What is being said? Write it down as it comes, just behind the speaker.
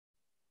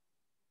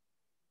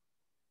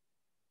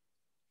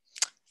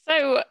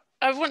So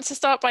I want to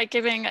start by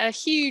giving a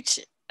huge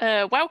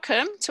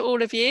welcome to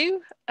all of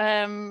you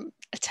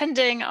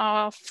attending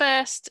our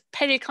first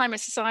Paleoclimate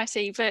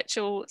Society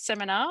virtual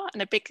seminar,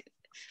 and a big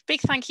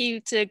thank you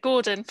to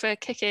Gordon for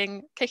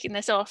kicking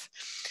this off.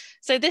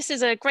 So this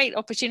is a great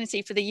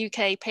opportunity for the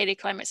UK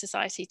Paleoclimate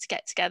Society to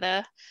get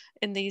together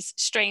in these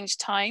strange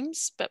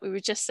times, but we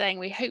were just saying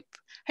we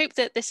hope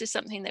that this is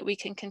something that we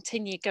can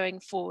continue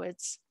going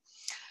forwards.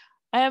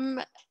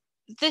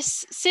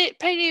 This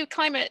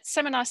Paleoclimate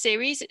seminar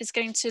series is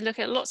going to look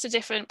at lots of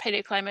different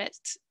paleoclimate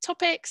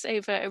topics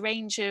over a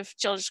range of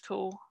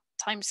geological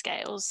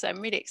timescales. So I'm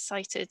really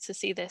excited to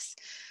see this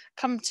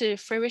come to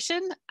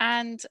fruition.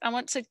 And I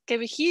want to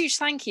give a huge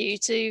thank you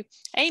to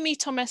Amy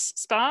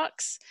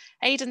Thomas-Sparks,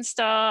 Aidan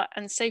Starr,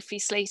 and Sophie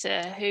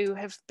Slater, who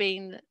have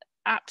been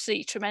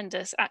absolutely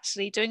tremendous,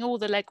 actually doing all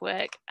the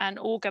legwork and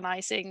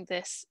organising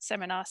this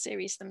seminar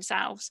series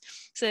themselves.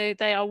 So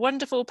they are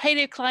wonderful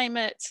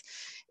paleoclimate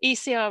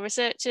ECR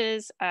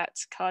researchers at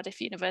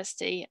Cardiff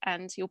University,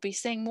 and you'll be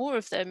seeing more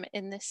of them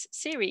in this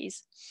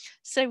series.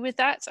 So with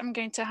that, I'm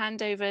going to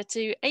hand over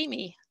to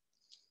Amy.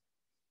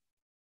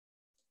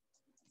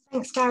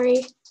 Thanks,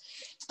 Gary.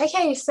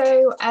 Okay,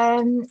 so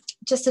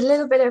just a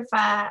little bit of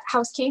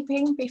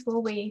housekeeping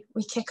before we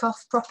kick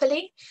off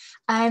properly.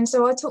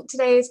 So our talk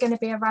today is going to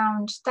be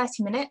around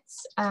 30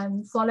 minutes,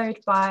 followed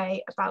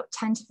by about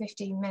 10 to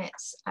 15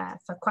 minutes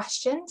for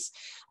questions.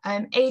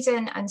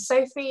 Aidan and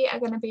Sophie are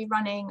going to be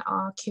running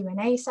our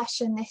Q&A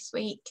session this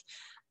week,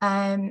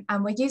 and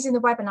we're using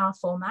the webinar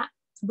format,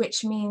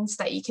 which means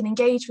that you can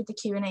engage with the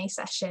Q&A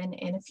session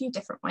in a few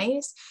different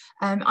ways,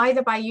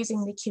 either by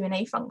using the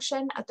Q&A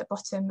function at the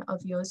bottom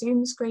of your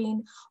Zoom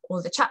screen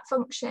or the chat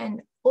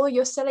function, or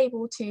you're still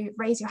able to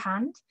raise your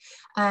hand.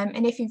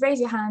 And if you raise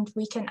your hand,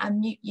 we can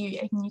unmute you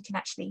and you can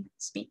actually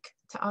speak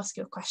to ask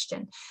your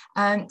question.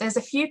 There's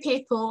a few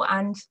people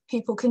and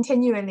people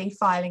continually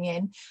filing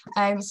in.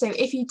 So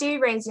if you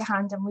do raise your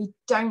hand and we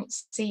don't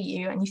see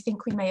you and you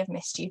think we may have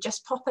missed you,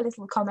 just pop a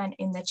little comment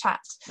in the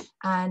chat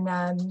and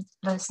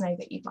let us know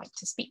that you'd like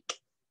to speak.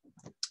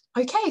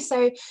 Okay,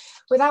 so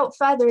without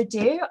further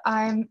ado,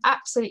 I'm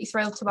absolutely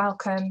thrilled to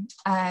welcome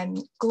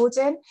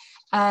Gordon,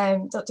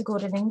 Dr.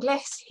 Gordon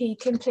Inglis. He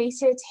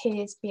completed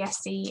his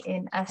BSc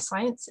in Earth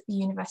Science at the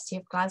University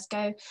of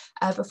Glasgow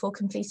before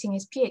completing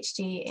his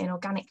PhD in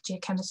Organic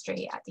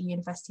Geochemistry at the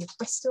University of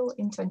Bristol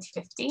in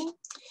 2015.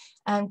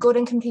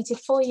 Gordon completed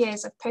 4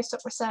 years of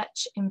postdoc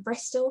research in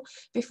Bristol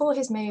before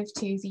his move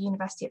to the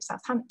University of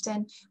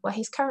Southampton, where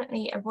he's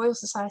currently a Royal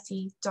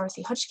Society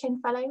Dorothy Hodgkin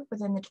Fellow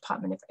within the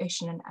Department of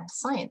Ocean and Earth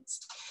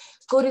Science.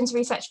 Gordon's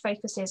research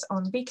focuses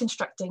on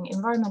reconstructing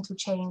environmental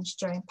change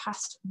during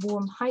past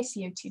warm, high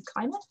CO2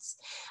 climates.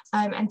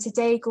 And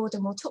today,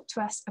 Gordon will talk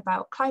to us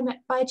about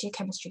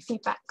climate-biogeochemistry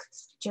feedback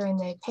during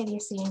the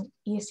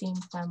Paleocene-Eocene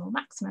Thermal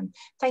Maximum.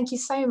 Thank you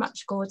so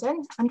much,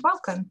 Gordon, and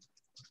welcome.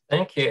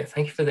 Thank you.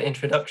 Thank you for the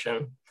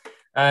introduction.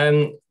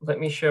 Let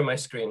me share my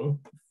screen,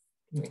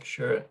 make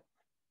sure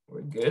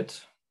we're good.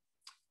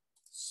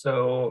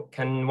 So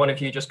can one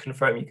of you just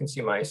confirm you can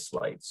see my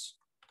slides?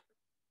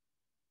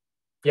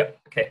 Yep,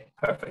 okay,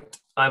 perfect.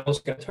 I'm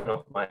also going to turn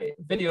off my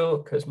video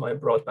because my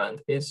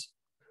broadband is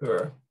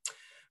poor.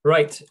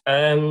 Right,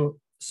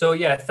 so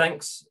yeah,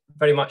 thanks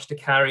very much to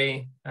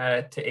Carrie,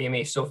 to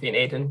Amy, Sophie and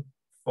Aidan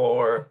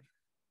for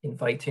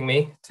inviting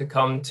me to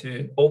come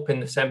to open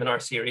the seminar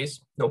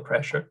series, no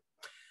pressure.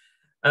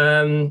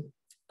 And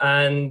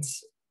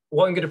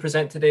what I'm going to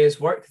present today is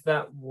work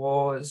that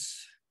was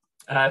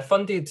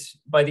funded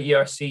by the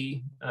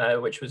ERC,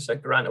 which was a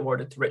grant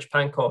awarded to Rich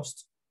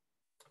Pancost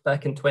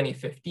back in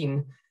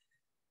 2015,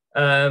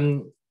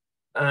 and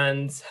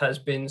has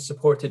been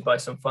supported by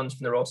some funds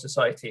from the Royal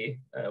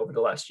Society over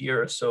the last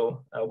year or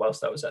so,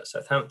 whilst I was at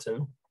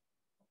Southampton.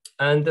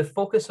 And the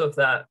focus of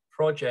that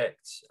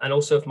project, and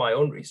also of my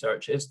own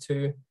research, is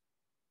to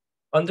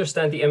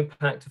understand the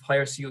impact of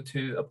higher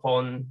CO2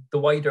 upon the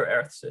wider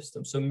Earth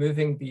system. So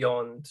moving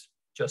beyond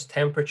just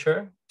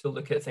temperature to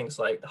look at things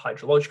like the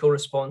hydrological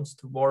response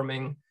to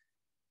warming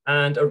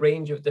and a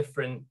range of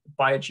different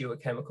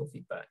biogeochemical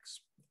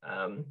feedbacks,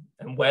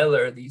 and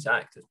whether these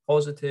act as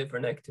positive or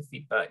negative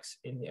feedbacks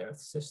in the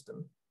Earth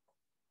system.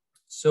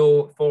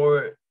 So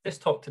for this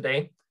talk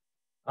today,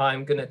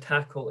 I'm going to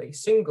tackle a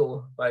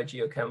single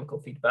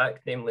biogeochemical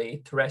feedback,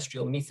 namely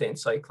terrestrial methane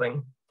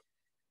cycling,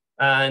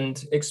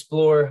 and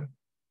explore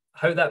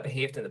how that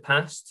behaved in the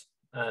past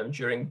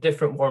during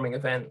different warming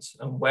events,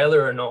 and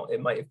whether or not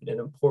it might have been an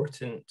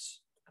important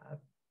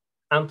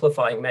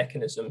amplifying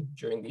mechanism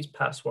during these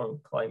past warm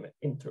climate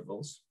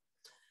intervals.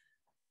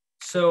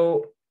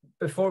 So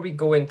before we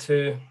go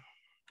into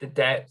the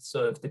depths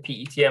of the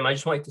PETM, I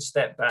just wanted to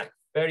step back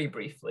very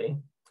briefly.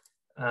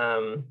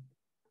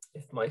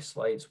 If my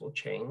slides will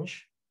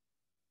change.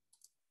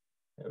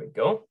 There we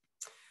go.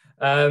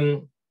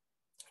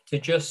 To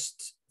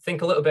just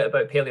think a little bit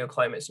about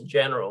paleoclimates in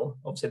general.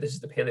 Obviously, this is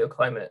the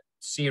Paleoclimate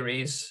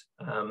series.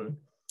 And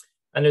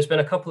there's been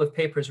a couple of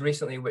papers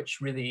recently which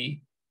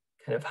really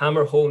kind of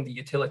hammer home the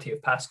utility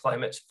of past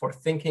climates for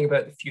thinking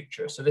about the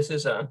future. So this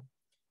is a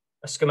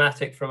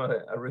schematic from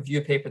a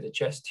review paper that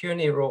Jess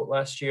Tierney wrote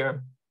last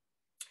year,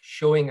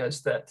 showing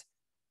us that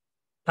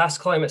past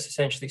climates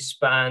essentially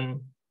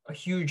span a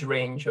huge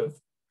range of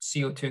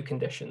CO2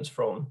 conditions,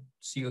 from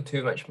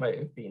CO2 which might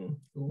have been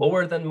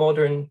lower than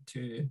modern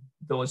to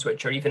those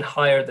which are even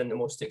higher than the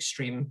most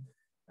extreme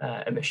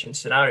emission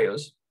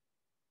scenarios.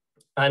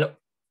 And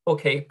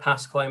okay,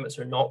 past climates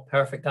are not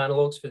perfect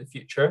analogs for the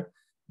future,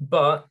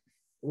 but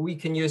we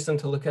can use them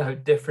to look at how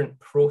different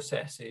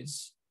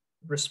processes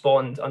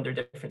respond under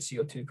different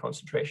CO2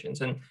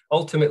 concentrations, and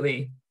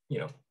ultimately,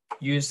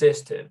 use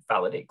this to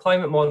validate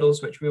climate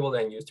models, which we will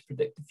then use to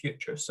predict the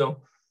future.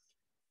 So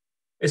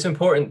it's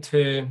important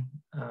to,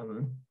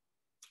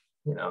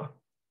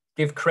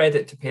 give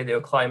credit to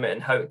paleoclimate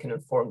and how it can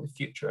inform the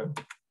future.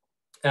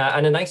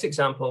 And a nice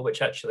example,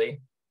 which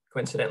actually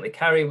coincidentally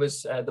Carrie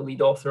was the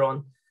lead author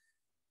on,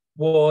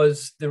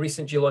 was the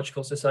recent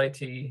Geological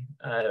Society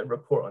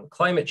report on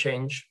climate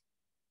change,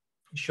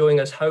 showing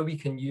us how we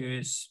can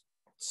use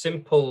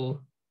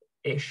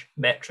simple-ish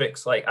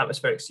metrics like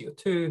atmospheric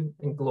CO2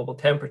 and global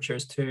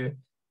temperatures to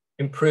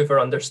improve our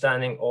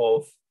understanding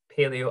of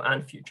paleo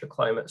and future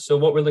climate. So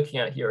what we're looking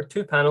at here are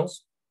two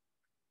panels.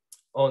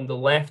 On the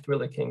left, we're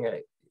looking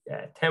at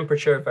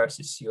temperature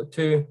versus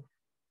CO2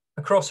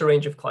 across a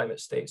range of climate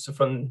states. So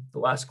from the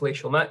last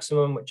glacial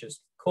maximum, which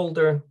is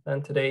colder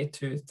than today,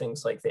 to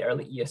things like the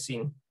early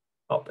Eocene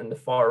up in the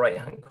far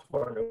right-hand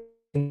corner,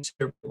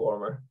 considerably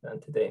warmer than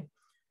today.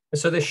 And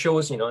so this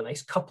shows, a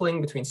nice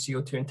coupling between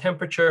CO2 and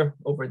temperature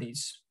over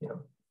these,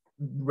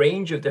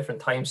 range of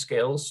different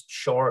timescales,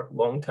 short,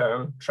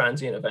 long-term,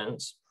 transient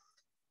events.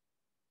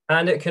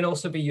 And it can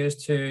also be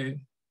used to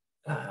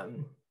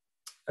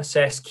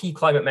assess key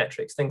climate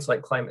metrics, things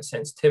like climate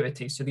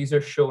sensitivity. So these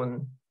are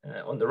shown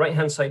on the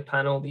right-hand side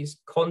panel.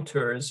 These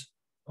contours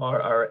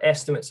are our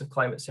estimates of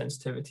climate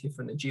sensitivity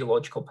from the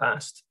geological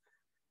past.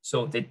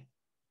 So the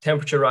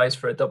temperature rise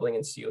for a doubling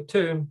in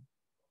CO2.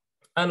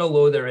 And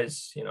although there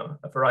is,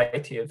 a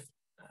variety of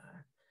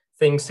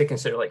things to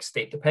consider, like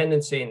state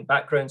dependency and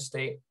background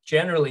state,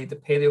 generally the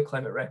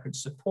paleoclimate record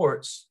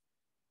supports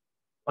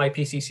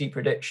IPCC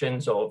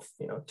predictions of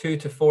 2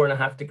 to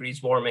 4.5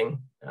 degrees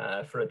warming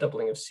for a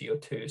doubling of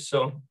CO2.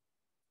 So,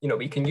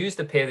 we can use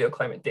the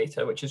paleoclimate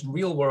data, which is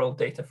real world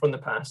data from the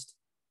past,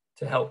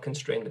 to help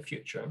constrain the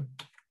future.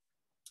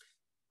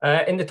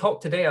 In the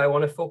talk today, I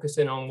want to focus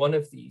in on one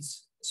of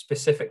these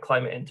specific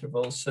climate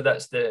intervals. So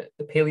that's the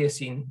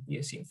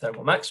Paleocene-Eocene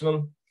Thermal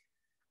Maximum,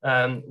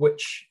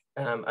 which,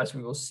 as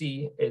we will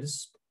see,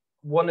 is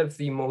one of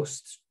the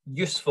most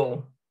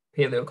useful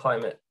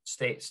paleoclimate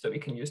states that we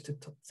can use to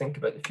think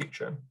about the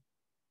future.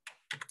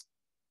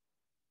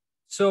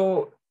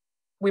 So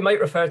we might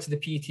refer to the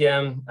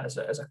PETM as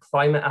a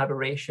climate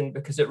aberration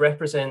because it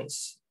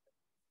represents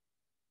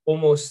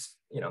almost,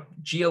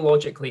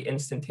 geologically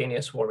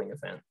instantaneous warming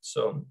event.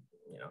 So,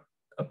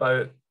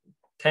 about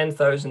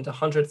 10,000 to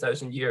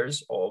 100,000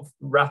 years of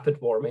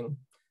rapid warming,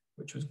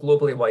 which was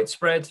globally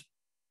widespread,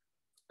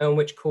 and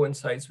which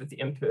coincides with the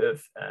input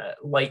of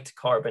light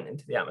carbon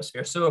into the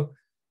atmosphere. So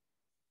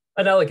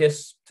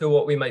analogous to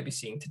what we might be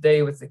seeing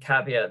today, with the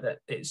caveat that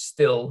it's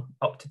still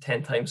up to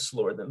 10 times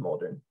slower than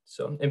modern.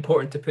 So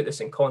important to put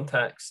this in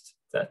context,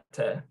 that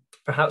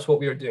perhaps what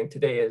we are doing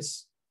today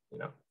is,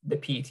 the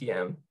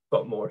PETM,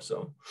 but more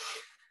so.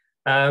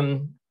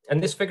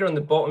 And this figure on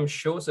the bottom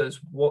shows us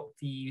what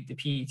the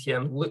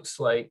PETM looks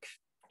like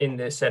in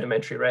the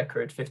sedimentary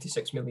record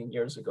 56 million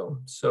years ago.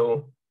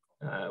 So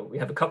we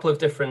have a couple of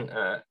different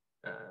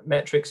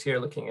metrics here,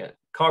 looking at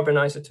carbon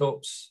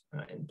isotopes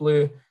in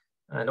blue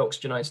and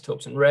oxygen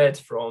isotopes in red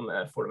from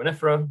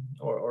foraminifera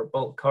or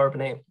bulk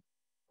carbonate,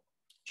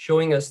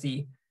 showing us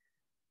the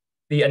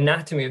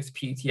anatomy of the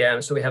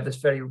PETM. So we have this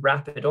very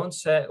rapid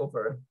onset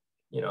over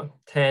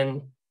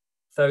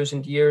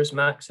 10,000 years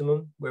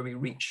maximum, where we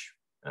reach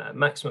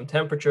maximum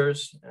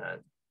temperatures,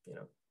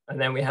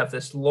 and then we have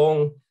this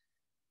long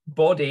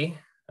body,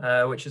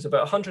 which is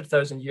about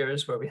 100,000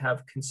 years, where we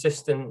have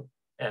consistent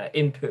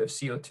input of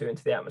CO2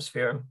 into the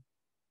atmosphere,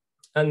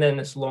 and then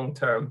this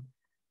long-term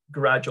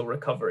gradual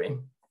recovery.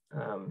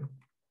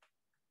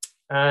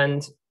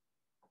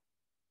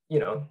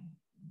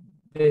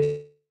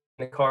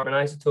 The carbon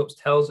isotopes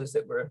tells us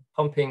that we're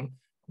pumping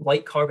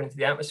light carbon into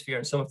the atmosphere,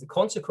 and some of the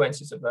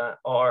consequences of that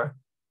are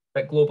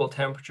that global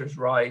temperatures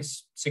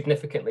rise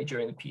significantly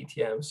during the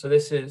PETM. So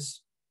this is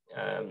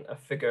a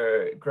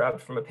figure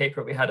grabbed from a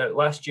paper we had out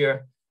last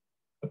year,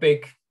 a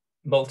big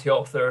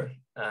multi-author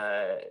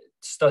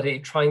study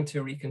trying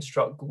to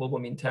reconstruct global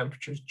mean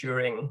temperatures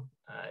during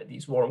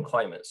these warm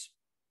climates.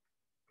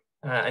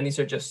 And these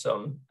are just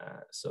some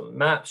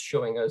maps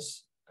showing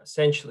us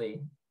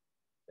essentially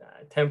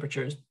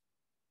temperatures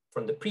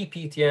from the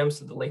pre-PETM,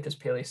 so the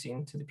latest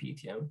Paleocene, to the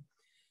PETM.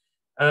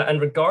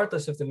 And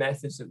regardless of the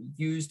methods that we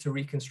use to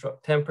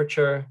reconstruct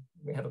temperature,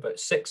 we have about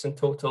 6 in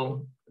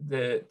total,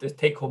 the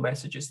take-home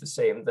message is the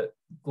same, that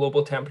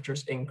global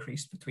temperatures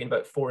increased between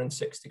about 4 and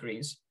 6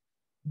 degrees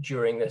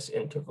during this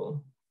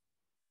interval.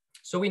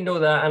 So we know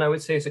that, and I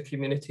would say as a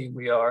community,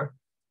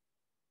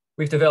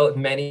 we've developed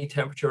many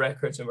temperature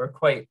records, and we're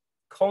quite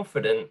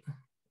confident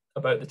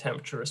about the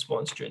temperature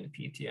response during the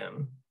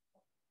PTM.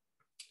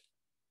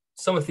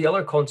 Some of the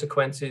other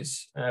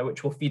consequences,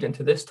 which will feed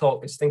into this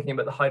talk, is thinking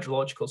about the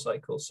hydrological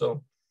cycle.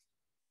 So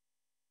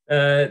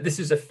this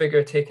is a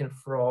figure taken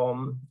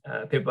from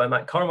a paper by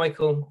Matt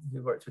Carmichael,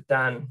 who worked with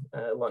Dan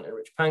Lunt and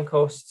Rich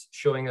Pancost,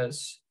 showing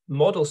us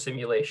model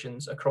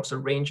simulations across a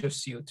range of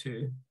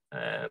CO2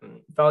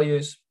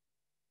 values.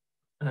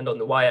 And on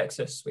the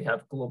y-axis, we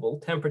have global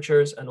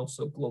temperatures and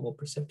also global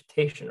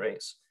precipitation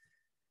rates.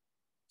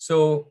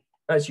 So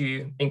as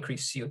you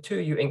increase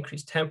CO2, you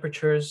increase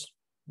temperatures.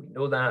 We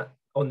know that.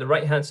 On the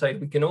right-hand side,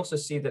 we can also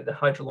see that the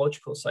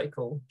hydrological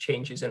cycle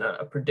changes in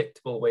a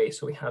predictable way.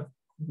 So we have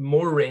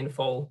more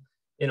rainfall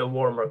in a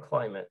warmer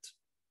climate.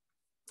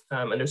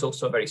 And there's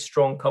also a very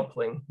strong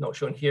coupling, not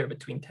shown here,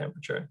 between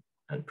temperature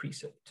and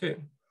precip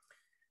too.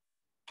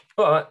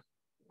 But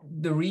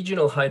the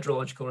regional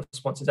hydrological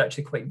response is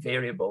actually quite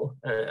variable,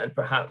 and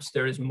perhaps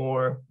there is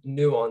more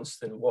nuance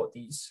than what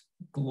these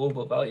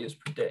global values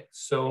predict.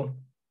 So,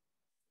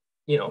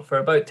 you know, for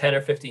about 10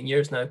 or 15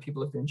 years now,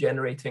 people have been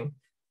generating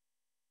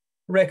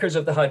records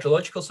of the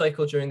hydrological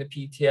cycle during the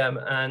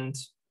PTM, and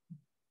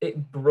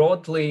it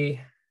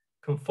broadly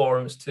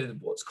conforms to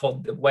what's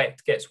called the wet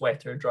gets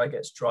wetter, dry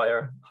gets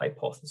drier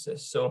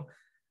hypothesis. So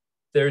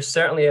there's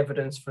certainly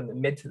evidence from the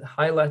mid to the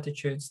high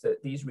latitudes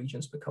that these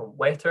regions become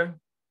wetter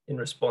in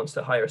response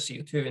to higher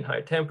CO2 and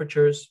higher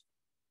temperatures,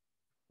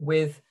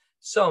 with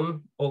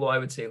some, although I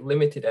would say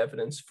limited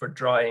evidence for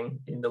drying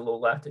in the low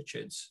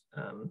latitudes.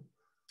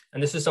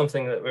 And this is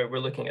something that we're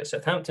looking at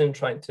Southampton,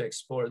 trying to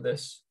explore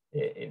this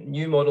in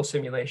new model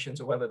simulations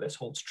of whether this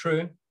holds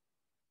true.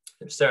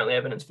 There's certainly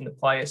evidence from the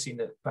Pliocene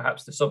that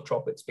perhaps the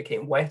subtropics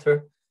became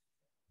wetter,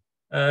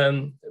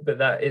 but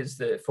that is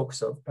the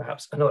focus of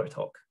perhaps another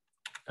talk.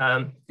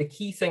 The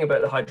key thing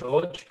about the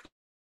hydrological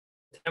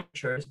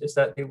temperatures is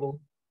that they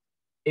will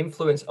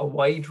influence a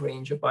wide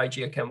range of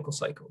biogeochemical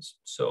cycles.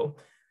 So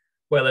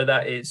whether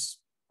that is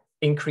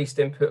increased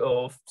input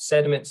of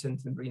sediments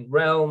into the marine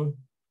realm,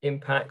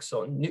 impacts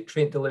on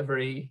nutrient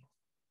delivery,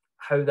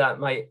 how that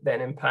might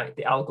then impact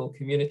the algal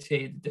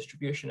community, the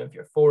distribution of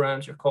your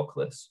forams, your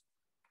coccoliths,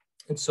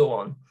 and so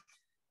on.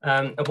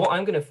 And what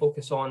I'm going to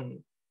focus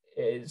on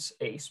is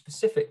a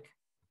specific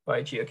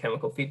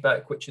biogeochemical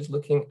feedback, which is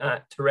looking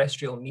at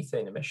terrestrial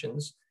methane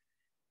emissions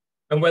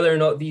and whether or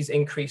not these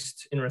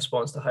increased in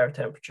response to higher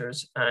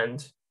temperatures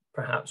and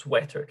perhaps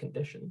wetter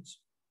conditions.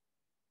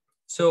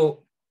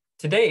 So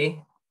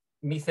today,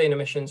 methane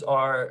emissions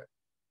are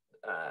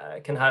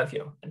can have, you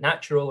know, a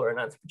natural or an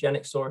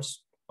anthropogenic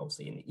source.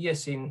 Obviously in the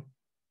Eocene,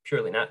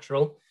 purely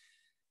natural.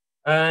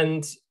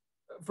 And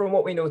from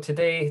what we know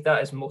today,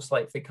 that is most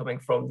likely coming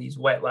from these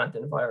wetland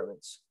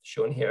environments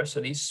shown here. So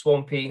these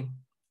swampy,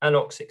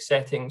 anoxic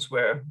settings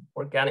where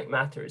organic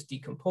matter is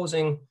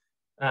decomposing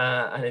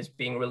and is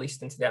being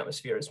released into the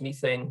atmosphere as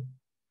methane,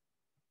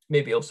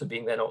 maybe also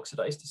being then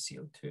oxidized to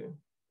CO2.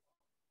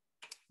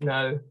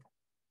 Now,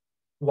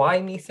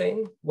 why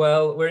methane?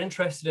 Well, we're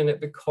interested in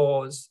it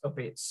because of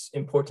its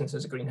importance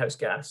as a greenhouse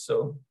gas.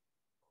 So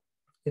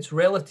it's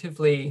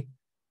relatively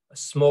a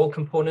small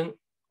component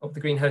of the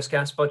greenhouse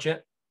gas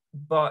budget,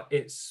 but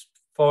it's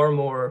far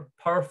more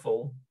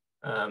powerful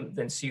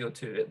than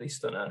CO2, at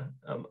least on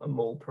a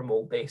mole per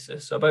mole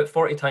basis. So about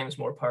 40 times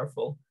more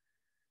powerful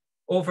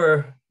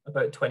over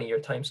about 20-year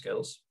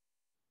timescales.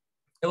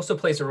 It also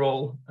plays a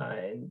role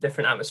in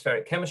different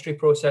atmospheric chemistry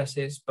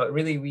processes, but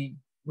really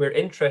we're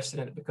interested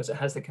in it because it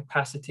has the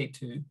capacity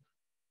to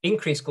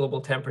increase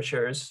global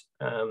temperatures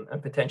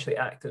and potentially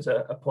act as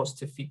a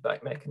positive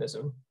feedback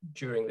mechanism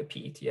during the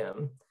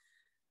PETM.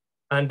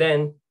 And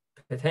then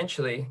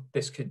potentially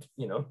this could,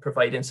 you know,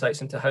 provide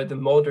insights into how the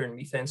modern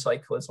methane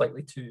cycle is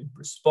likely to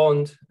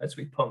respond as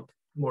we pump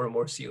more and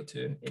more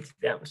CO2 into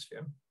the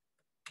atmosphere.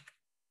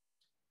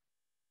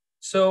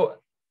 So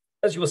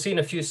as you will see in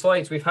a few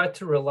slides, we've had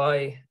to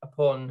rely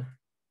upon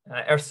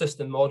Earth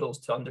system models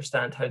to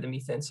understand how the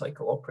methane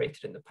cycle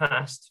operated in the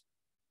past.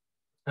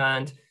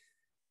 And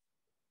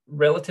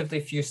relatively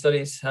few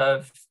studies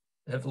have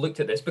looked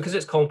at this because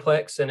it's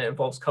complex and it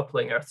involves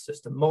coupling Earth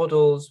system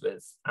models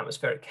with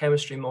atmospheric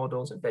chemistry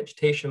models and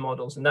vegetation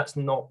models, and that's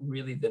not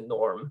really the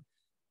norm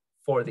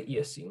for the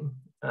Eocene.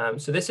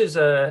 So this is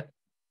I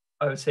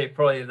would say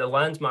probably the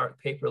landmark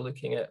paper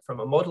looking at from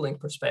a modeling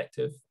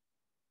perspective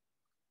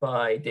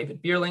by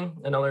David Bierling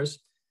and others,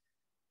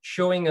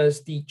 showing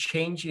us the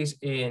changes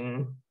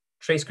in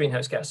trace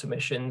greenhouse gas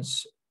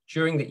emissions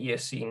during the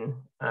Eocene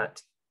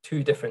at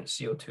two different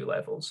CO2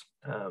 levels.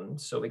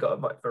 So we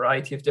got a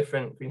variety of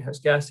different greenhouse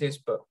gases,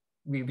 but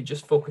we would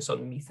just focus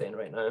on methane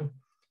right now.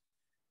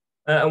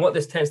 And what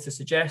this tends to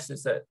suggest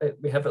is that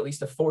we have at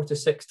least a 4 to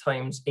 6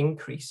 times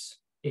increase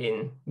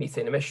in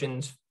methane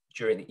emissions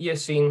during the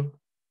Eocene.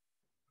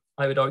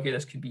 I would argue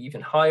this could be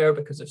even higher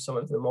because of some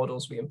of the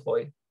models we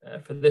employ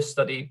for this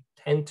study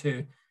tend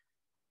to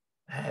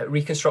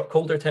reconstruct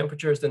colder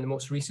temperatures than the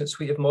most recent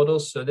suite of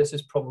models. So this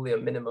is probably a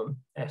minimum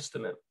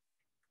estimate.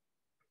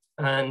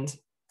 And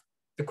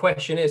the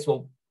question is,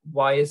 well,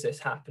 why is this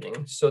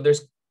happening? So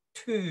there's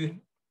two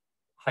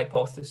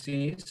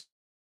hypotheses.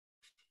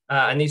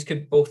 And these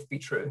could both be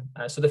true.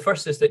 So the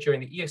first is that during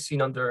the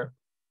Eocene, under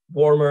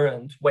warmer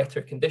and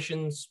wetter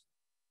conditions,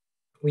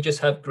 we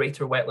just have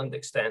greater wetland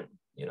extent.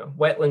 You know,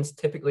 wetlands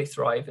typically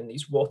thrive in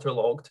these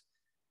waterlogged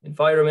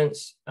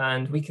environments,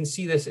 and we can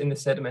see this in the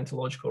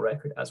sedimentological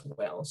record as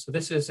well. So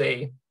this is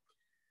a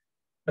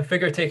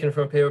figure taken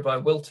from a paper by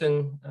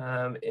Wilton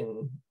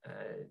in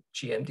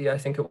GMD, I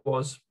think it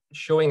was,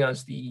 showing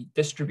us the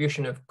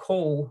distribution of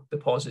coal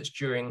deposits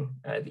during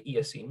the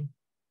Eocene.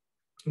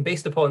 And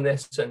based upon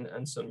this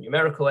and some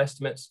numerical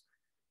estimates,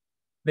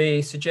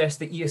 they suggest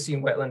the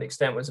Eocene wetland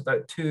extent was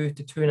about 2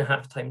 to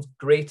 2.5 times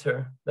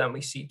greater than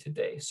we see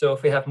today. So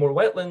if we have more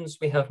wetlands,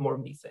 we have more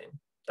methane.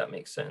 That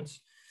makes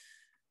sense.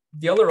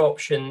 The other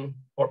option,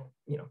 or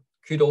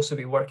could also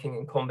be working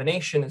in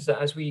combination, is that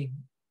as we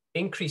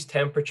increase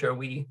temperature,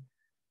 we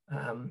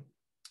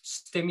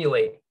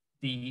stimulate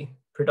the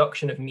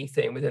production of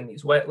methane within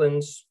these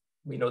wetlands.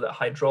 We know that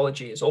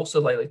hydrology is also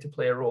likely to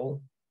play a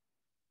role,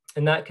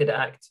 and that could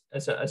act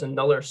as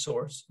another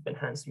source of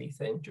enhanced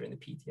methane during the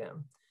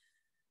PTM.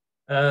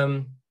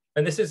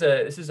 And this is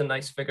a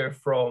nice figure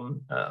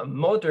from a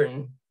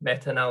modern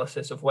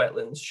meta-analysis of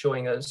wetlands,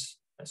 showing us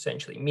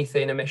essentially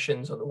methane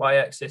emissions on the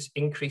y-axis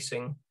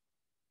increasing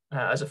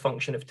as a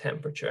function of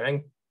temperature.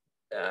 And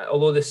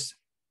although the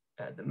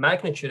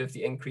magnitude of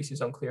the increase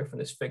is unclear from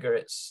this figure,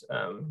 it's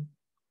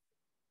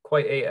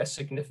quite a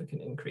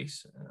significant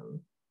increase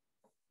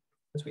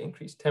as we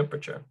increase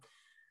temperature.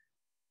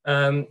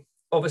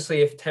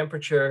 Obviously, if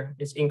temperature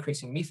is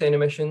increasing methane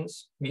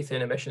emissions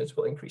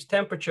will increase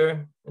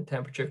temperature, and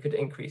temperature could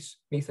increase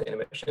methane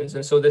emissions.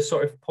 And so this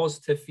sort of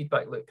positive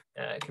feedback loop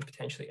could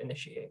potentially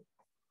initiate.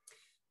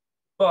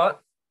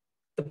 But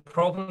the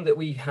problem that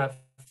we have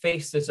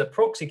faced as a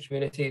proxy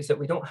community is that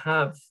we don't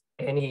have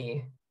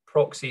any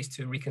proxies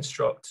to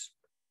reconstruct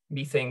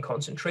methane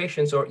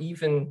concentrations or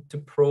even to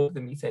probe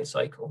the methane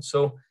cycle.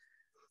 So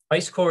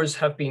ice cores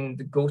have been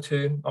the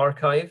go-to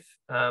archive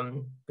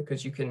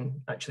because you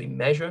can actually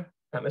measure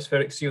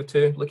atmospheric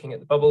CO2 looking at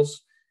the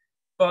bubbles,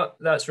 but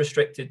that's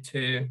restricted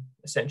to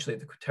essentially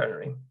the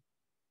Quaternary.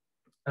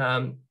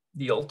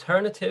 The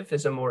alternative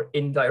is a more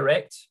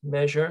indirect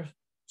measure,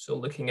 so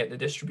looking at the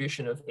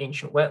distribution of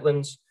ancient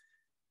wetlands.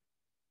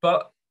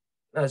 But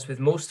as with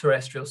most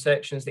terrestrial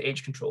sections, the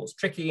age control is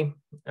tricky,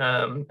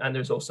 and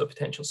there's also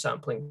potential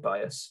sampling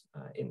bias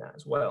in that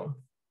as well.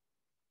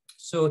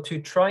 So to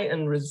try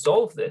and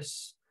resolve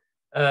this,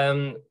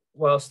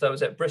 whilst I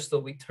was at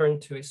Bristol, we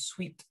turned to a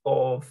suite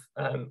of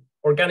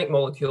organic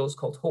molecules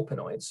called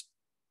hopanoids.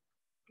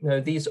 Now,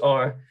 these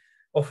are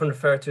often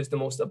referred to as the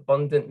most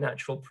abundant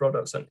natural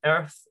products on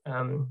Earth.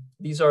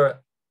 These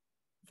are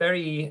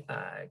very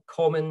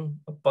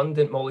common,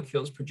 abundant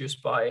molecules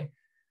produced by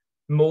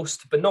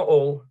most, but not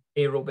all,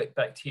 aerobic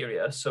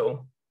bacteria.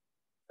 So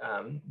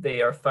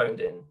they are found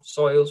in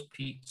soils,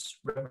 peats,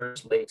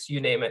 rivers, lakes, you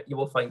name it, you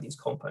will find these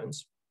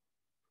compounds.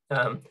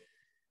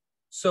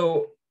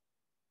 So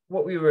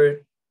what we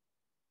were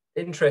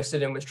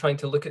interested in was trying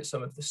to look at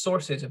some of the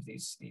sources of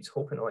these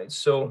hopanoids.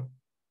 So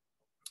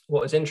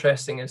what is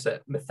interesting is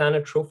that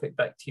methanotrophic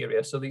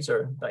bacteria, so these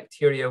are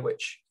bacteria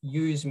which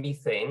use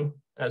methane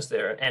as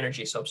their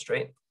energy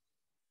substrate,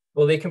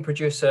 well, they can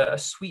produce a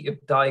suite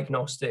of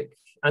diagnostic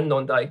and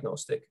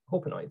non-diagnostic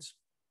hopanoids.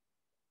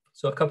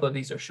 So a couple of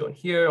these are shown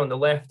here. On the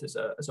left is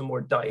a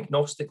more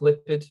diagnostic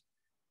lipid,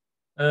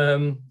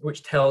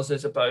 which tells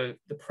us about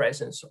the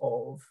presence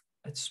of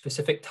a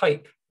specific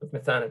type of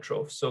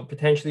methanotroph. So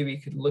potentially we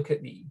could look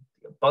at the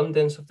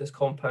abundance of this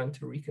compound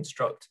to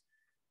reconstruct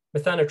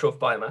methanotroph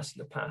biomass in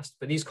the past.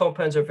 But these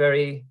compounds are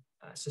very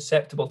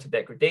susceptible to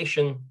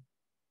degradation.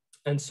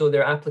 And so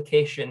their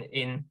application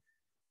in,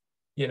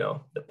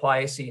 the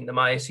Pliocene, the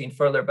Miocene,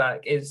 further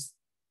back is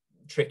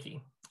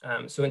tricky.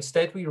 So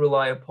instead we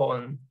rely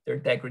upon their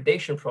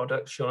degradation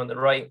products shown on the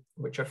right,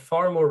 which are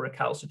far more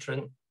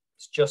recalcitrant.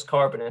 It's just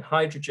carbon and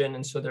hydrogen,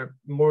 and so they're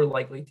more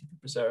likely to be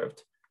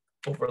preserved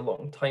over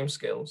long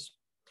timescales.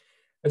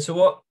 And so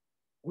what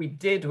we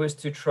did was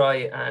to try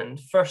and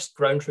first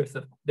ground truth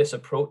this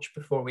approach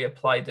before we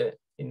applied it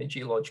in the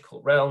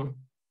geological realm.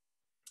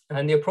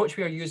 And the approach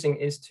we are using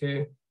is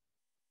to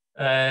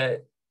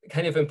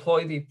kind of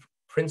employ the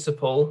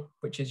principle,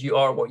 which is you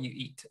are what you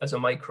eat as a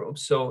microbe.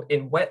 So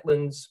in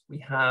wetlands, we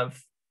have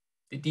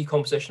the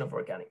decomposition of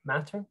organic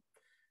matter,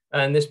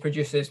 and this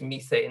produces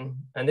methane.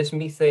 And this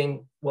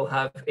methane will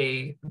have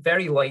a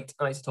very light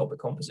isotopic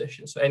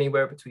composition, so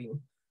anywhere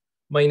between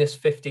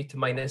 -50 to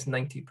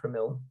 -90 per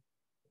mil.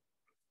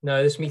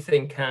 Now, this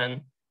methane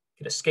can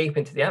escape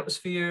into the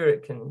atmosphere,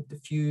 it can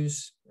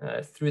diffuse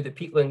through the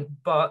peatland,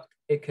 but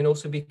it can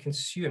also be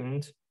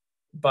consumed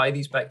by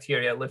these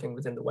bacteria living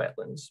within the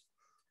wetlands.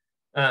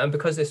 And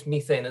because this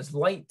methane is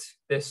light,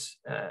 this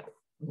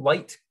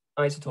light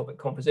isotopic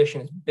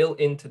composition is built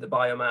into the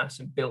biomass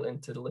and built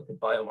into the lipid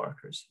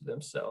biomarkers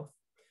themselves.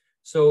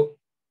 So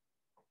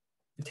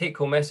the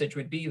take-home message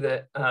would be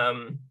that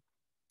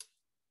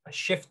a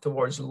shift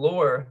towards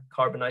lower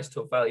carbon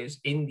isotope values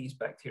in these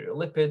bacterial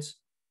lipids,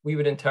 we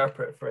would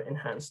interpret for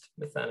enhanced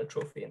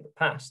methanotrophy in the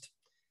past.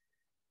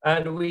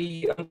 And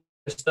we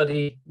a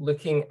study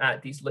looking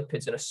at these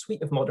lipids in a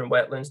suite of modern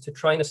wetlands to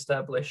try and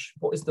establish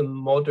what is the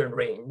modern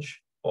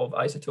range of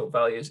isotope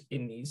values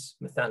in these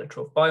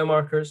methanotroph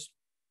biomarkers.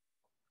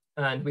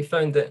 And we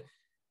found that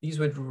these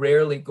would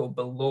rarely go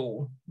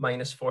below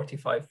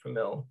 -45 per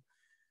mil.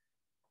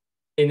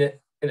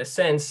 In a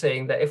sense,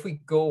 saying that if we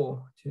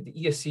go to the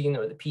Eocene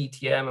or the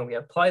PETM and we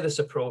apply this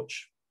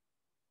approach,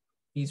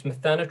 these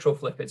methanotroph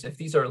lipids, if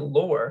these are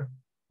lower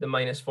than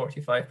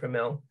 -45 per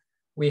mil,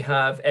 we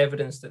have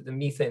evidence that the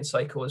methane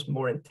cycle is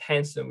more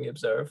intense than we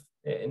observe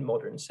in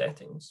modern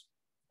settings.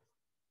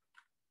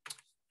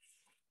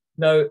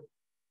 Now,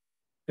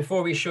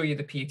 before we show you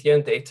the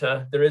PETM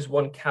data, there is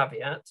one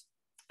caveat,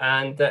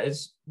 and that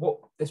is what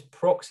this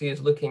proxy is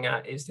looking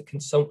at is the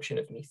consumption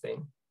of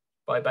methane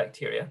by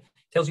bacteria.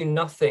 It tells you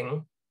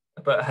nothing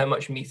about how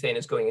much methane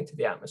is going into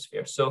the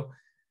atmosphere. So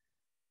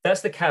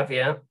that's the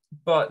caveat,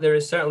 but there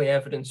is certainly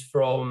evidence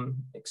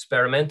from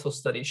experimental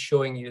studies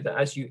showing you that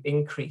as you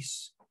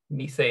increase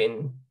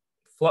methane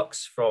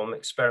flux from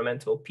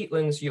experimental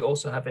peatlands, you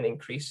also have an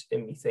increase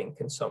in methane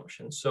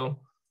consumption.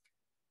 So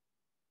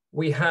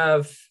we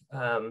have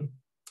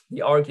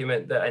the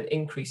argument that an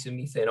increase in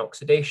methane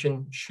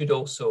oxidation should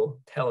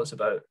also tell us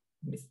about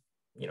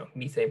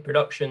methane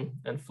production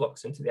and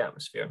flux into the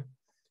atmosphere.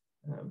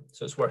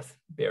 So it's worth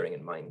bearing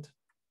in mind.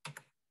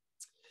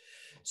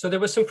 So there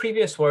was some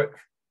previous work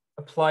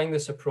applying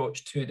this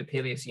approach to the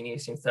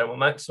Paleocene-Eocene Thermal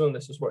Maximum.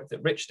 This was work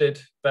that Rich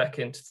did back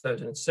in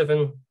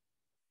 2007,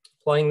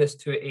 applying this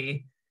to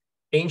an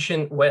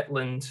ancient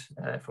wetland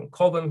from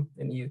Cobham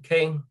in the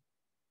UK,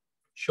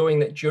 showing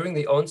that during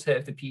the onset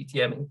of the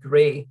PETM in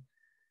grey,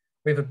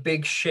 we have a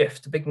big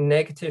shift, a big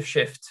negative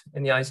shift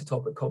in the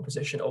isotopic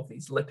composition of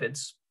these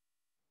lipids.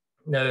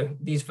 Now,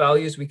 these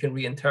values we can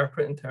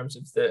reinterpret in terms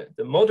of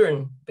the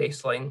modern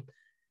baseline,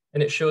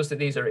 and it shows that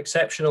these are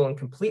exceptional and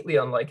completely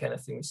unlike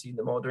anything we see in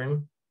the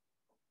modern,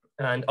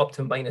 and up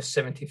to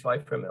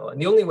 -75 per mil.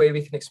 And the only way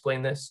we can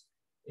explain this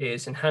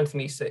is enhanced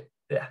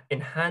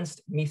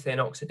methane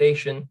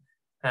oxidation,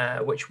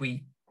 which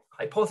we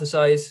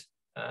hypothesize,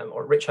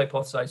 or Rich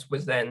hypothesized,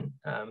 was then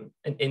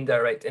an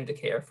indirect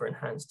indicator for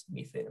enhanced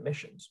methane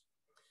emissions.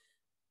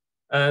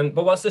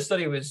 But whilst this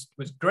study was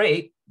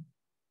great,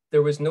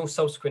 there was no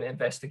subsequent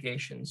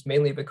investigations,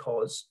 mainly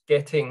because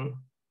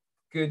getting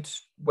good,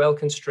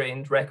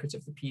 well-constrained records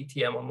of the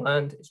PETM on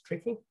land is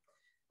tricky.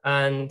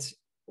 And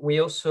we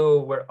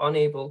also were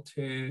unable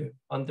to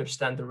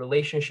understand the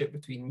relationship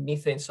between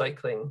methane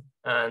cycling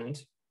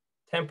and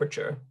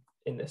temperature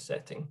in this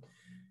setting.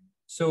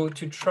 So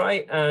to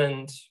try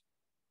and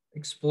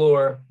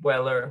explore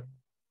whether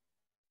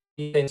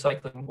methane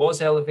cycling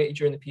was elevated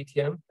during the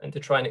PETM and to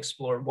try and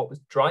explore what was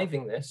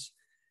driving this,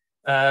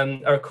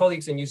 our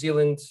colleagues in New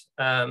Zealand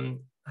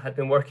had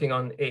been working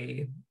on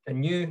a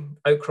new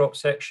outcrop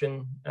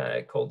section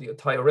called the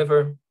Otaio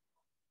River,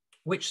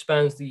 which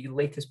spans the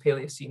latest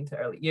Paleocene to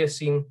early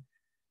Eocene.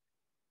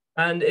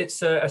 And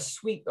it's a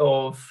suite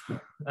of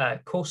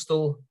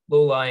coastal,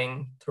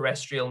 low-lying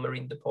terrestrial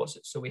marine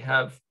deposits. So we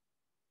have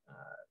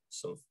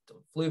some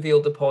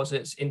fluvial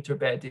deposits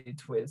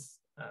interbedded with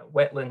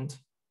wetland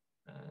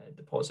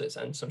deposits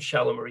and some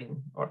shallow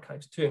marine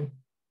archives too.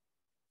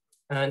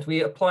 And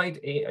we applied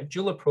a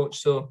dual approach,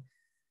 so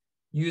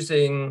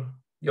using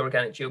the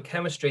organic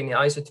geochemistry and the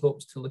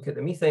isotopes to look at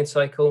the methane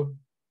cycle,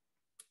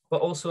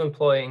 but also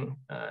employing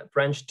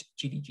branched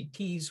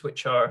GDGTs,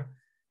 which are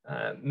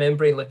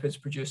membrane lipids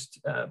produced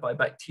by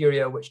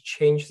bacteria, which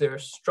change their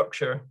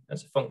structure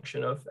as a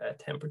function of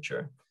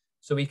temperature.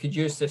 So we could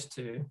use this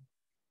to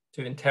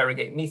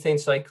interrogate methane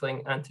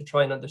cycling and to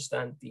try and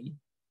understand the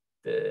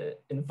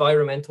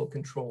environmental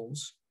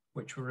controls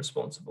which were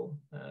responsible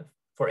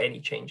for any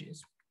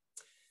changes.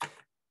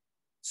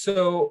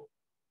 So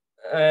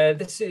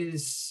this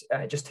is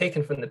just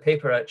taken from the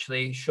paper,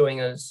 actually,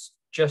 showing us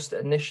just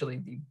initially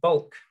the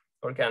bulk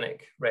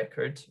organic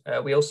record.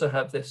 We also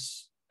have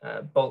this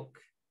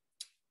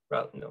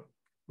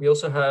we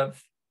also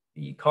have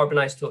the carbon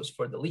isotopes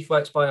for the leaf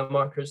wax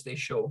biomarkers. They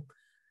show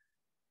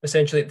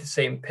essentially the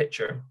same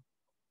picture,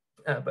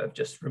 but I've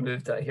just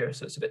removed that here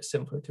so it's a bit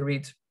simpler to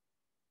read.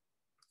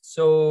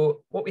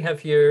 So what we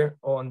have here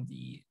on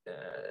the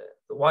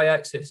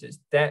y-axis is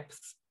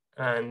depth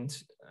and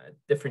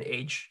different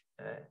age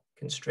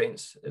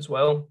constraints as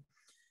well.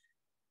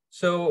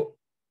 So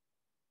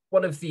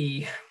one of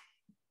the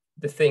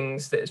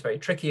things that is very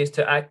tricky is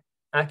to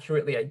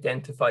accurately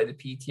identify the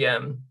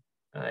PETM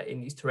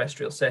in these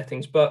terrestrial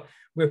settings, but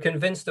we're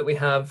convinced that we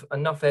have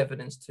enough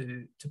evidence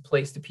to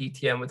place the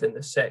PETM within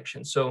this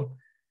section. So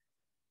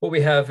what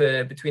we have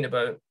between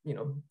about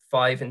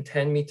 5 and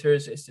 10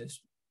 meters is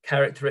this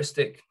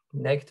characteristic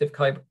negative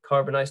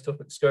carbon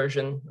isotope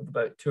excursion of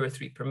about 2 or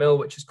 3 per mil,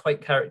 which is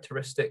quite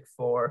characteristic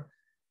for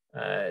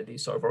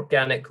these sort of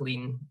organic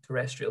lean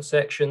terrestrial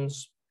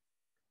sections.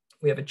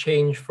 We have a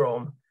change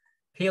from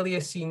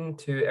Paleocene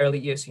to early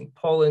Eocene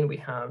pollen. We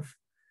have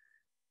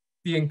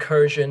the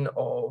incursion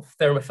of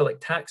thermophilic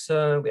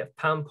taxa. We have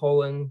palm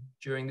pollen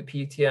during the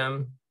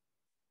PETM.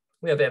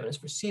 We have evidence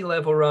for sea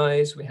level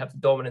rise. We have the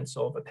dominance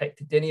of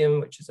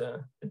apectidinium, which is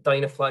a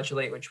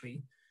dinoflagellate, which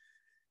we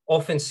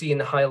often see in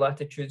the high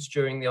latitudes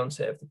during the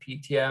onset of the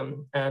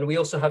PTM. And we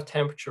also have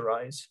temperature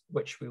rise,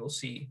 which we will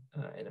see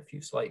in a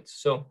few slides.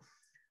 So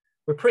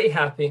we're pretty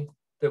happy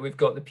that we've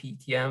got the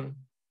PTM.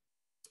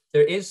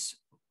 There is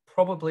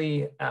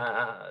probably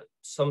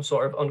some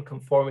sort of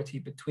unconformity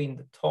between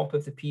the top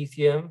of the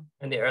PTM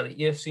and the early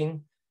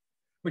Eocene,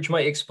 which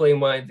might explain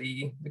why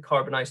the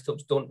carbon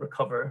isotopes don't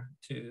recover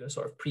to a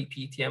sort of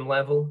pre-PTM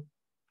level.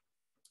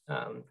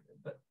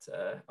 But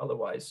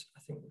otherwise, I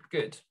think we're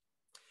good.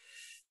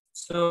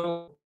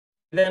 So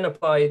we then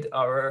applied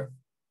our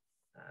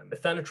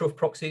methanotroph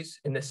proxies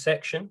in this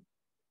section.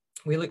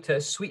 We looked at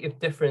a suite of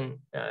different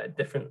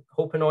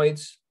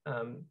hopanoids,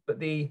 but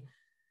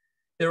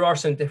there are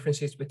some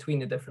differences between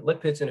the different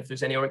lipids. And if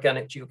there's any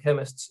organic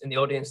geochemists in the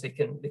audience, they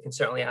can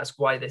certainly ask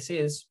why this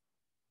is.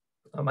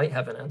 I might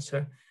have an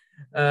answer.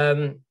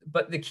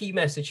 But the key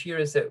message here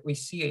is that we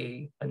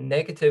see a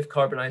negative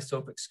carbon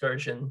isotope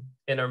excursion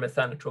in our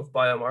methanotroph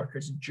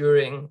biomarkers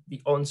during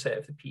the onset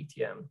of the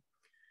PTM.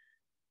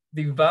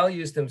 The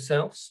values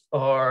themselves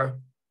are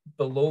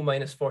below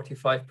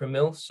 -45 per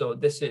mil. So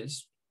this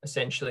is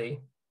essentially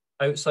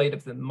outside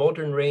of the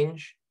modern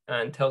range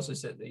and tells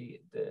us that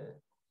the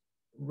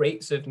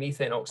rates of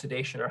methane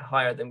oxidation are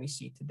higher than we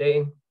see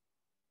today.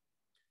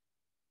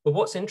 But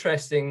what's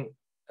interesting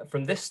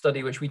from this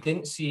study, which we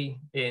didn't see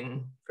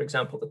in, for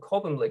example, the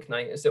cobham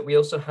lignite, is that we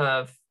also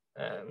have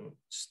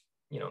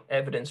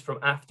evidence from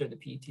after the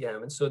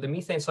PTM. And so the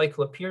methane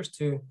cycle appears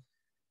to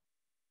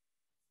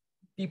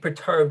be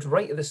perturbed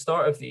right at the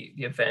start of the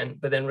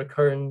event, but then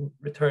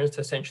returns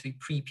to essentially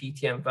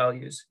pre-PTM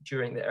values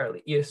during the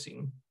early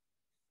Eocene.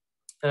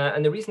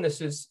 And the reason this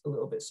is a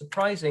little bit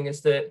surprising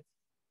is that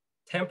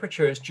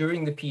temperatures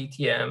during the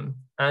PTM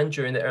and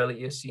during the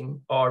early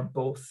Eocene are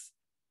both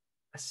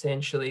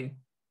essentially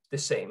the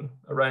same,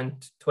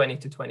 around 20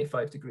 to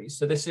 25 degrees.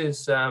 So this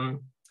is our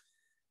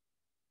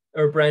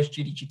branch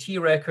GDGT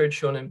record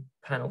shown in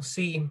panel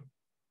C.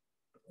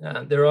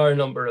 There are a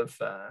number of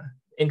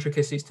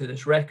intricacies to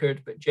this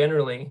record, but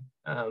generally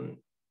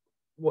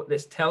what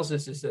this tells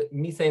us is that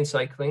methane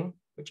cycling,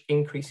 which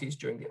increases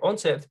during the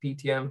onset of the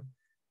PTM,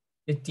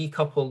 is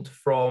decoupled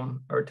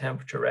from our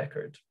temperature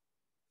record.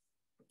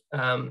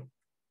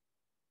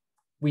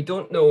 We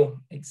don't know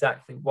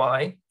exactly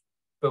why,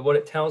 but what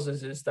it tells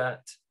us is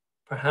that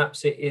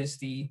perhaps it is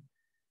the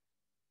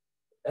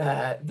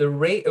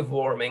rate of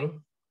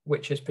warming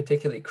which is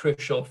particularly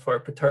crucial for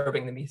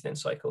perturbing the methane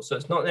cycle. So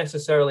it's not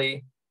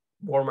necessarily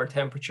warmer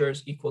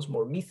temperatures equals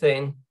more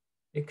methane.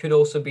 It could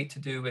also be to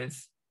do with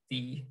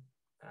the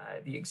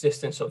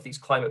existence of these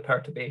climate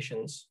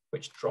perturbations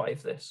which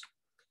drive this.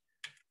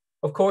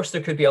 Of course,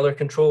 there could be other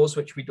controls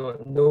which we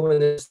don't know in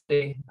this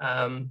study.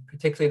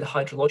 Particularly the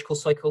hydrological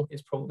cycle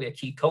is probably a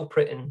key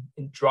culprit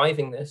in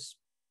driving this.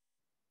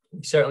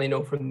 We certainly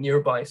know from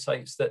nearby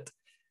sites that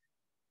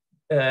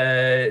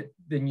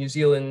the New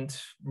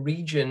Zealand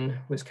region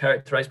was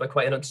characterized by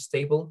quite an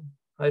unstable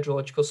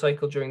hydrological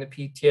cycle during the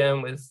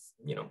PTM with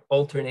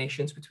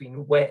alternations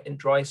between wet and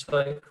dry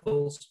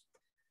cycles.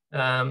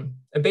 And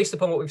based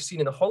upon what we've seen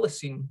in the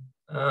Holocene,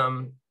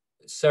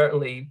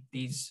 certainly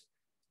these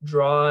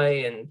dry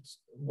and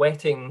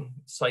wetting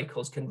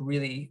cycles can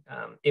really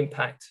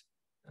impact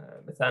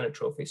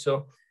methanotrophy.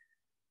 So,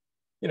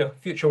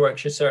 future work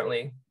should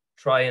certainly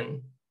try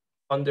and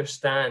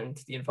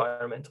understand the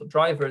environmental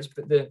drivers,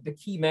 but the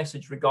key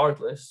message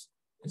regardless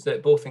is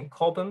that both in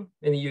Cobham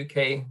in the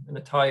UK and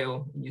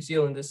Otago in New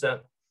Zealand is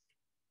that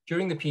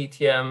during the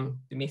PTM,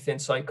 the methane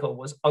cycle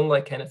was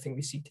unlike anything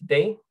we see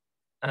today.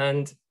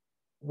 And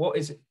what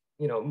is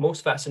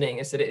most fascinating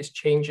is that it is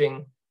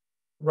changing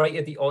right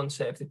at the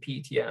onset of the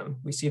PTM.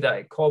 We see that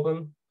at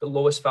Cobham, the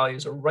lowest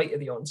values are right at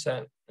the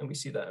onset, and we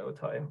see that at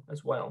Otago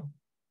as well.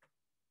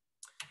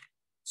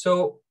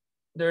 So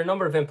there are a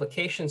number of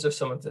implications of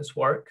some of this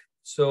work.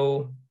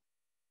 So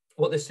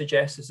what this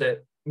suggests is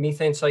that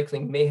methane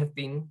cycling may have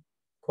been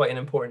quite an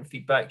important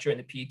feedback during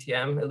the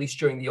PTM, at least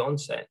during the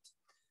onset.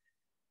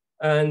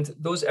 And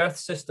those Earth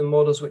system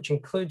models, which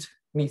include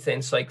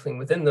methane cycling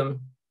within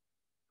them,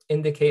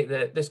 indicate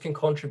that this can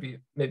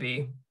contribute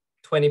maybe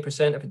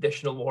 20% of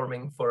additional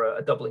warming for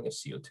a doubling of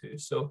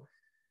CO2. So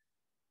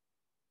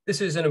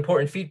this is an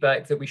important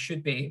feedback that we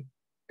should be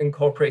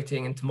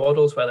incorporating into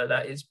models, whether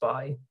that is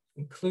by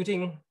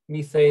including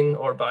methane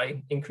or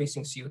by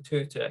increasing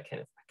CO2 to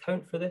kind of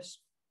account for this.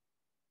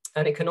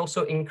 And it can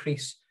also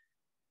increase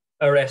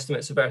our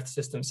estimates of Earth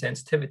system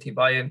sensitivity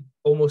by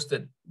almost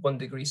at 1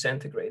 degree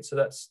centigrade. So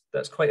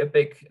that's quite a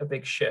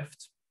big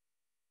shift.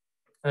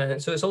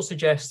 And so it's all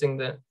suggesting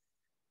that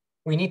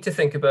we need to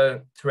think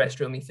about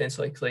terrestrial methane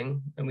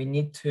cycling, and we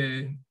need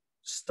to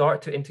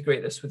start to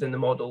integrate this within the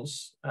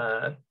models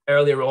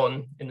earlier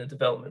on in the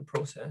development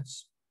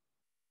process.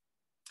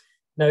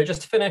 Now,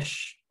 just to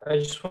finish, I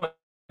just want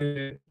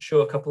to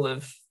show a couple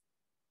of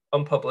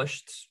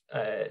unpublished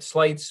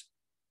slides,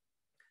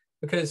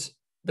 because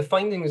the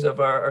findings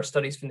of our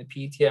studies from the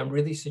PTM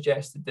really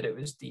suggested that it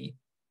was the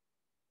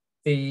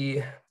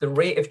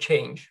rate of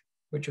change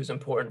which was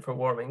important for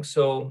warming.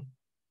 So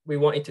we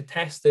wanted to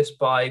test this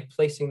by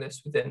placing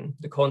this within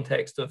the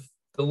context of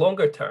the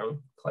longer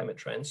term climate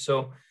trends.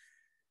 So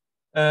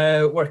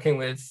working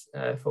with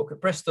folk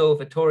at Bristol,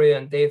 Victoria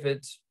and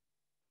David,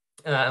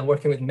 and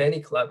working with many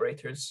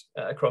collaborators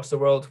across the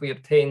world, we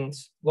obtained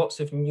lots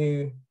of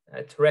new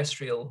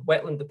terrestrial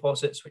wetland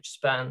deposits which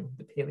span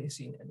the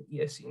Paleocene and the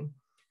Eocene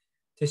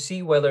to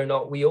see whether or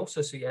not we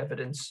also see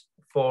evidence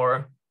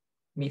for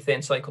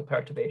methane cycle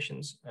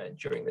perturbations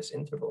during this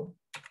interval.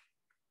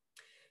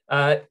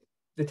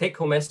 The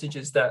take-home message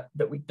is that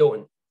we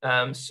don't.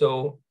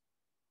 So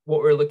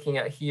what we're looking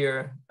at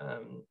here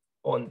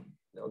on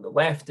the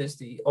left is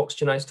the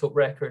oxygen isotope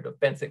record of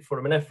benthic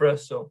foraminifera.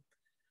 So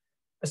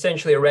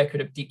essentially a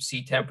record of deep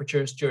sea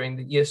temperatures during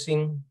the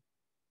Eocene.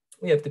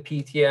 We have the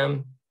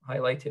PTM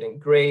highlighted in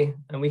gray,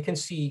 and we can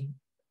see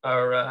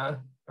our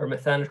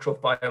methanotroph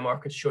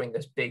biomarkers showing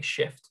this big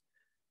shift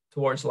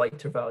towards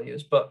lighter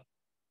values. But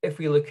if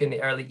we look in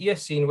the early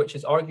Eocene, which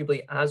is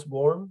arguably as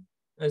warm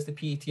as the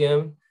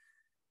PTM,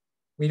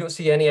 we don't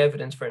see any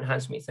evidence for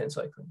enhanced methane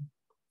cycling,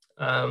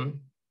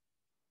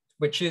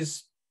 which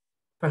is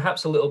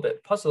perhaps a little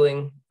bit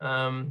puzzling,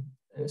 and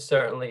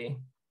certainly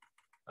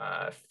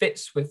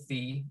fits with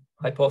the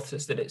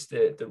hypothesis that it's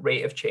the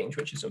rate of change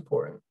which is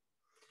important.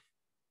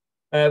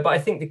 But I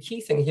think the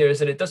key thing here is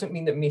that it doesn't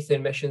mean that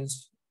methane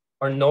emissions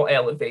are not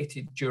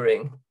elevated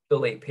during the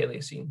late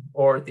Paleocene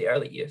or the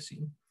early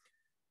Eocene,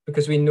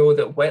 because we know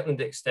that wetland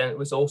extent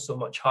was also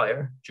much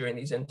higher during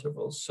these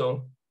intervals.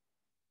 So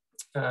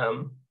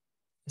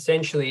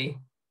essentially,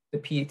 the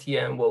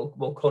PTM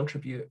will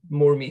contribute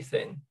more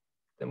methane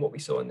than what we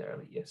saw in the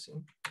early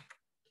Eocene.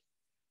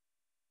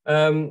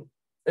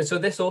 And so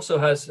this also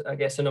has, I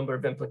guess, a number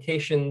of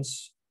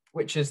implications,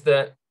 which is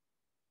that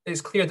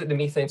it's clear that the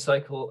methane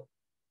cycle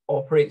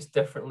operates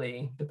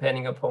differently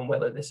depending upon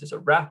whether this is a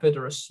rapid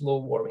or a slow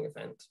warming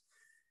event,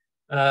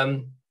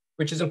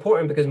 which is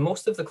important because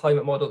most of the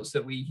climate models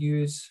that we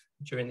use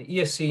during the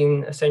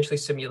Eocene essentially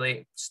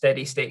simulate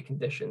steady state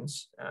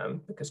conditions,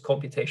 because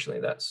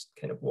computationally that's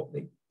kind of what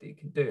they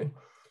can do.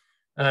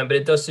 But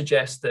it does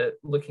suggest that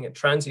looking at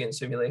transient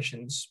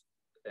simulations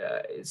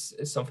is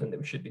something that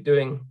we should be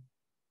doing.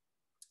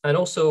 And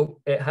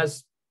also it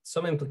has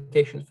some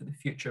implications for the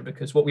future,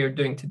 because what we are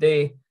doing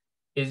today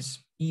is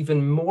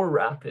even more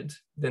rapid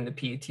than the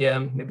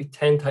PTM, maybe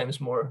 10 times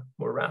more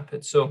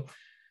rapid. So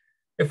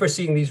if we're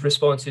seeing these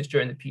responses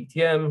during the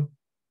PTM,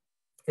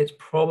 it's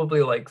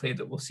probably likely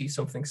that we'll see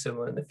something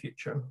similar in the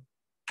future.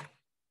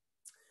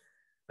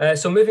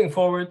 So moving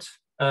forward,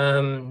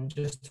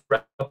 just to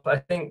wrap up, I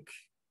think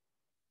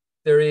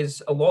there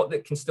is a lot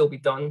that can still be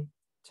done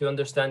to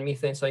understand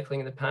methane cycling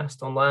in the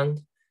past on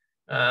land.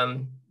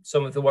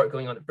 Some of the work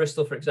going on at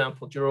Bristol, for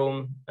example,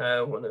 Jerome,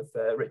 one of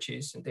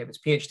Richie's and David's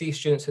PhD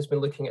students, has been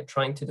looking at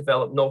trying to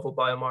develop novel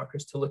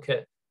biomarkers to look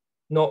at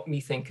not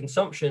methane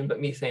consumption, but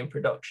methane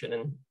production,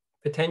 and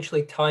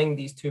potentially tying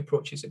these two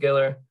approaches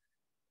together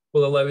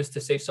will allow us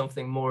to say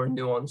something more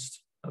nuanced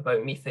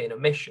about methane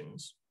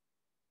emissions.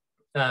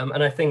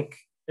 And I think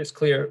it's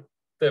clear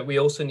that we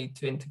also need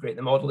to integrate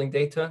the modeling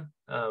data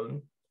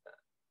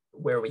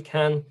where we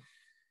can.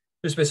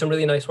 There's been some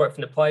really nice work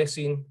from the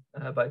Pliocene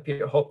by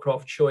Peter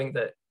Hopcroft showing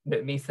that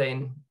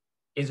methane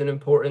is an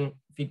important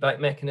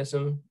feedback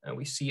mechanism, and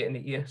we see it in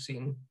the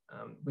Eocene.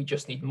 We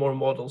just need more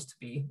models to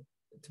be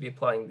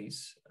applying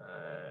these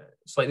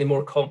slightly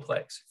more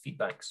complex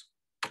feedbacks.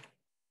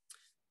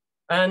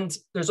 And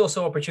there's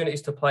also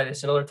opportunities to apply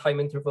this in other time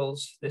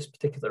intervals, this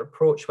particular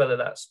approach, whether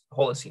that's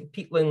Holocene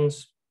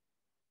peatlands,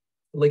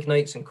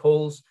 lignites and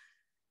coals.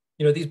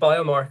 You know, these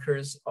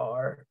biomarkers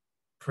are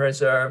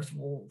preserved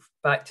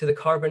back to the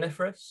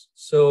Carboniferous.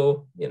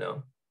 So, you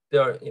know,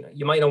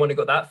 you might not want to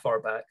go that far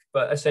back,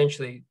 but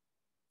essentially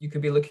you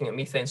could be looking at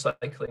methane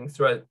cycling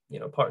throughout,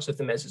 parts of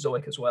the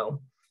Mesozoic as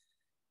well.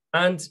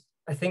 And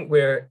I think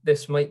where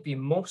this might be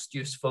most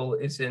useful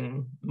is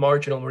in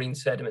marginal marine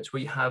sediments,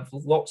 where you have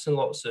lots and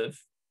lots of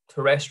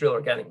terrestrial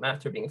organic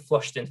matter being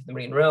flushed into the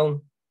marine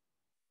realm.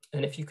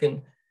 And if you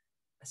can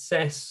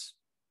assess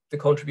the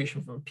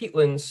contribution from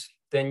peatlands,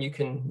 then you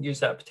can use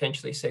that to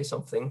potentially say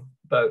something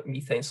about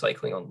methane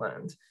cycling on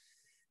land.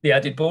 The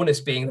added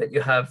bonus being that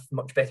you have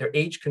much better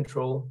age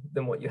control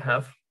than what you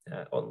have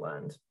on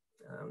land.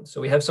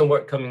 So we have some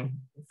work coming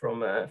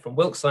from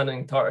Wilkes Land in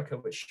Antarctica,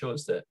 which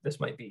shows that this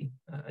might be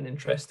an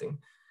interesting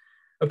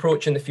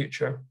approach in the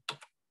future.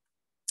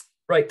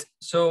 Right,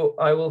 so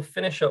I will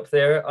finish up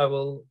there. I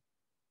will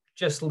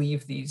just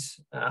leave these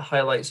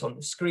highlights on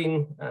the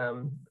screen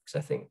because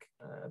I think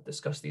I've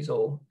discussed these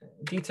all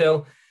in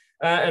detail.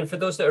 And for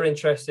those that are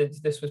interested,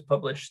 this was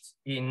published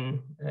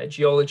in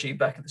Geology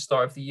back at the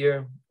start of the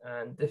year.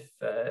 And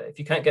if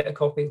you can't get a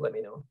copy, let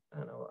me know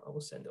and I will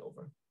send it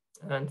over.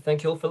 And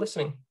thank you all for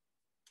listening.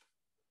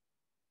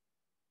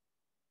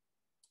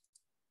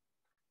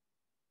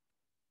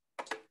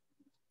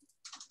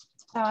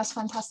 That was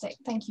fantastic.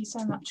 Thank you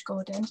so much,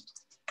 Gordon.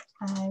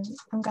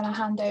 I'm going to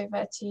hand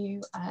over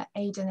to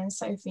Aidan and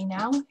Sophie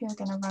now, who are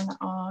going to run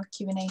our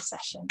Q&A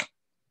session.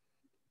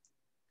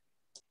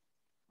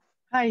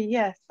 Hi,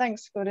 yeah,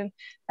 thanks, Gordon.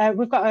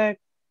 We've got a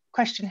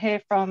question here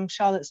from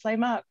Charlotte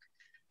Slaymark.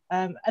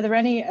 Are there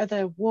any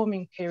other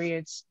warming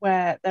periods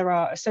where there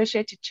are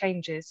associated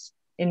changes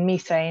in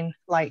methane,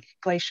 like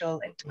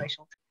glacial,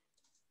 interglacial?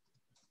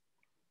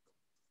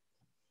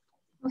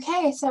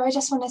 Okay, so I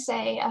just want to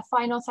say a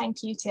final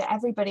thank you to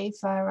everybody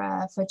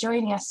for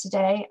joining us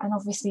today, and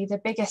obviously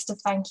the biggest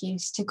of thank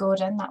yous to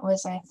Gordon. That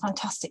was a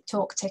fantastic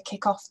talk to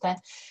kick off the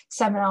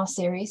seminar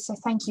series, so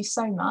thank you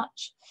so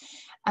much.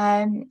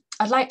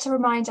 I'd like to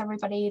remind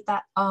everybody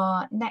that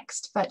our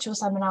next virtual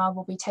seminar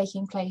will be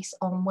taking place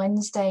on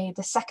Wednesday,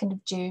 the 2nd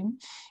of June,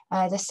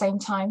 the same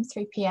time,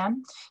 3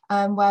 p.m,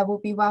 where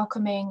we'll be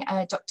welcoming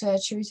Dr.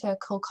 Charuta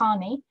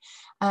Kulkarni.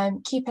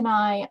 Keep an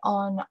eye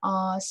on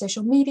our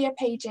social media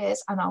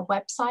pages and our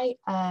website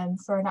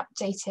for an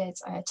updated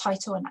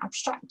title and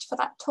abstract for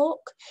that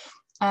talk.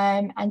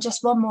 And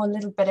just one more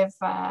little bit of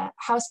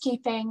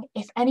housekeeping.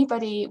 If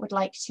anybody would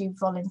like to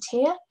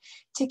volunteer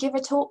to give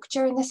a talk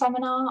during the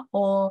seminar,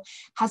 or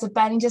has a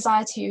burning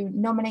desire to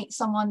nominate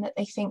someone that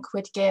they think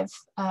would give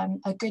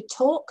a good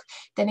talk,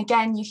 then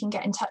again, you can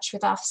get in touch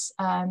with us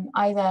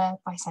either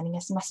by sending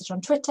us a message on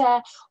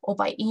Twitter or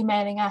by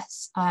emailing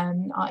us.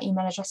 Our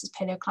email address is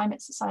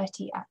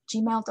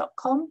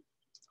paleoclimatesociety@gmail.com.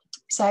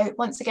 So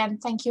once again,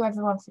 thank you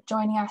everyone for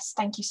joining us.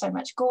 Thank you so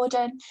much,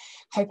 Gordon.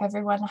 Hope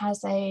everyone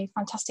has a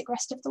fantastic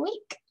rest of the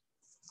week.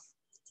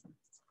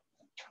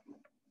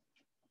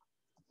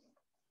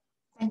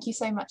 Thank you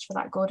so much for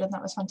that, Gordon.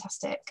 That was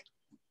fantastic.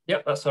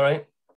 Yep, that's all right.